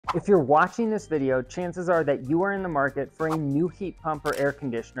If you're watching this video, chances are that you are in the market for a new heat pump or air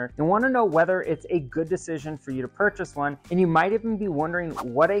conditioner and want to know whether it's a good decision for you to purchase one, and you might even be wondering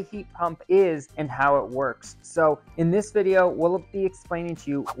what a heat pump is and how it works. So in this video, we'll be explaining to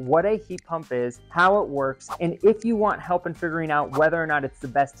you what a heat pump is, how it works, and if you want help in figuring out whether or not it's the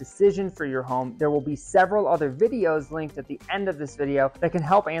best decision for your home, there will be several other videos linked at the end of this video that can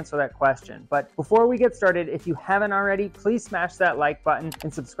help answer that question. But before we get started, if you haven't already, please smash that like button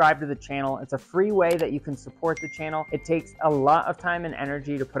and subscribe to the channel. It's a free way that you can support the channel. It takes a lot of time and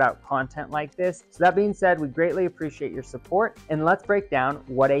energy to put out content like this. So that being said, we greatly appreciate your support, and let's break down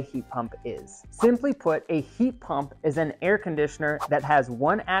what a heat pump is. Simply put, a heat pump is an air conditioner that has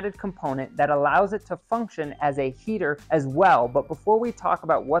one added component that allows it to function as a heater as well. But before we talk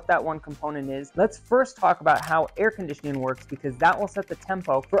about what that one component is, let's first talk about how air conditioning works, because that will set the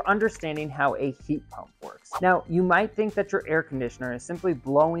tempo for understanding how a heat pump works. Now, you might think that your air conditioner is simply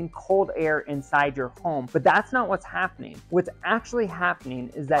blowing cold air inside your home, but that's not what's happening. What's actually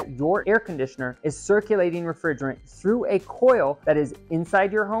happening is that your air conditioner is circulating refrigerant through a coil that is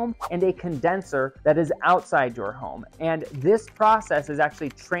inside your home and a condenser that is outside your home. And this process is actually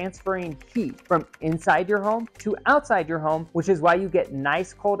transferring heat from inside your home to outside your home, which is why you get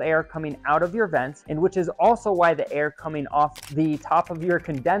nice cold air coming out of your vents, and which is also why the air coming off the top of your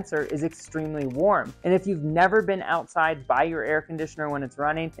condenser is extremely warm. And if you've never been outside by your air conditioner when it's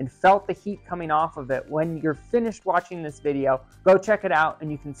running and felt the heat coming off of it, when you're finished watching this video, go check it out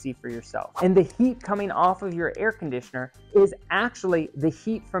and you can see for yourself. And the heat coming off of your air conditioner is actually the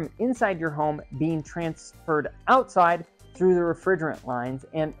heat from inside your home being transferred outside through the refrigerant lines.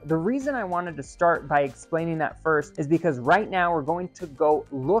 And the reason I wanted to start by explaining that first is because right now we're going to go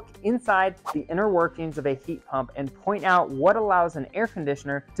look inside the inner workings of a heat pump and point out what allows an air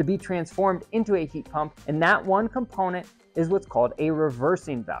conditioner to be transformed into a heat pump. And that one component is what's called a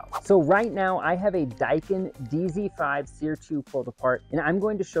reversing valve. So right now I have a Daikin DZ5 Seer 2 pulled apart, and I'm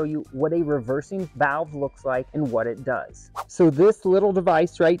going to show you what a reversing valve looks like and what it does. So this little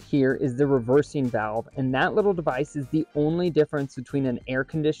device right here is the reversing valve, and that little device is the only difference between an air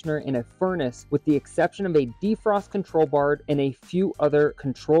conditioner and a furnace, with the exception of a defrost control board and a few other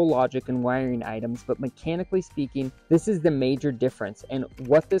control logic and wiring items. But mechanically speaking, this is the major difference. And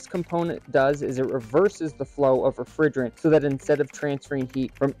what this component does is it reverses the flow of refrigerant, so that instead of transferring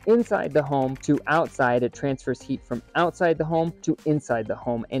heat from inside the home to outside, it transfers heat from outside the home to inside the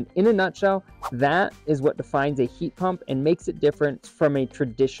home. And in a nutshell, that is what defines a heat pump and makes it different from a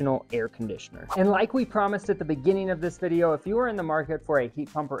traditional air conditioner. And like we promised at the beginning of this video, if you are in the market for a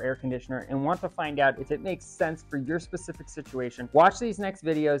heat pump or air conditioner and want to find out if it makes sense for your specific situation, watch these next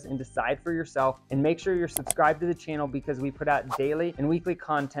videos and decide for yourself, and make sure you're subscribed to the channel, because we put out daily and weekly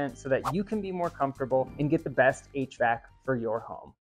content so that you can be more comfortable and get the best HVAC for your home.